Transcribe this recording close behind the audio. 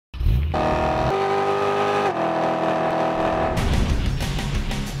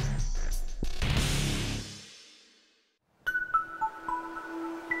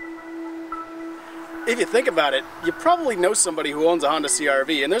If you think about it, you probably know somebody who owns a Honda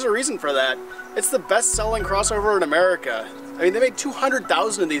CR-V, and there's a reason for that. It's the best-selling crossover in America. I mean, they made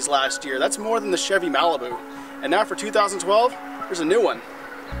 200,000 of these last year. That's more than the Chevy Malibu. And now for 2012, there's a new one.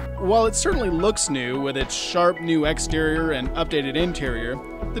 While it certainly looks new with its sharp new exterior and updated interior,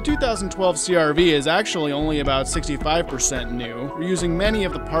 the 2012 CR-V is actually only about 65% new, reusing many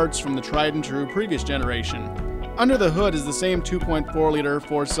of the parts from the tried-and-true previous generation. Under the hood is the same 2.4-liter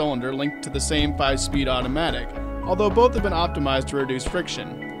four-cylinder linked to the same 5-speed automatic, although both have been optimized to reduce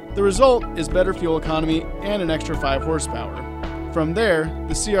friction. The result is better fuel economy and an extra 5 horsepower. From there,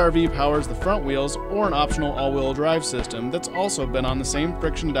 the CR-V powers the front wheels or an optional all-wheel drive system that's also been on the same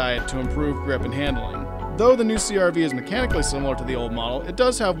friction diet to improve grip and handling. Though the new CR-V is mechanically similar to the old model, it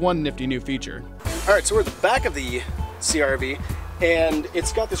does have one nifty new feature. Alright, so we're at the back of the CR-V, and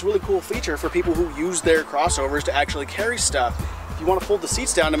it's got this really cool feature for people who use their crossovers to actually carry stuff. If you want to fold the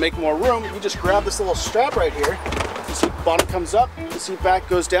seats down to make more room, you just grab this little strap right here. The seat bottom comes up, the seat back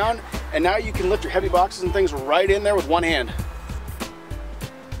goes down, and now you can lift your heavy boxes and things right in there with one hand.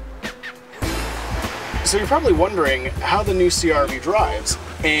 So you're probably wondering how the new CR-V drives,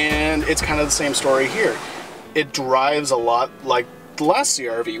 and it's kind of the same story here. It drives a lot like the last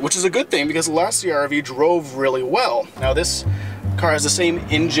CR-V, which is a good thing because the last CR-V drove really well. Now this car has the same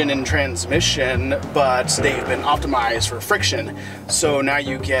engine and transmission, but they've been optimized for friction. So now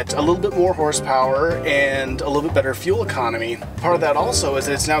you get a little bit more horsepower and a little bit better fuel economy. Part of that also is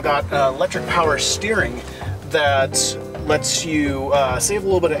that it's now got electric power steering that lets you save a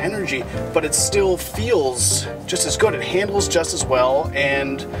little bit of energy, but it still feels just as good. It handles just as well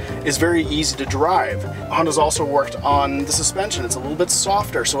and is very easy to drive. Honda's also worked on the suspension. It's a little bit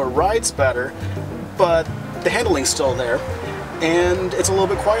softer, so it rides better, but the handling's still there, and it's a little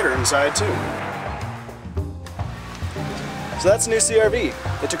bit quieter inside too. So that's the new CR-V.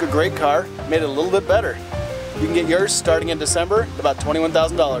 They took a great car, made it a little bit better. You can get yours starting in December at about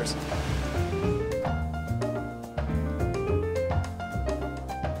 $21,000.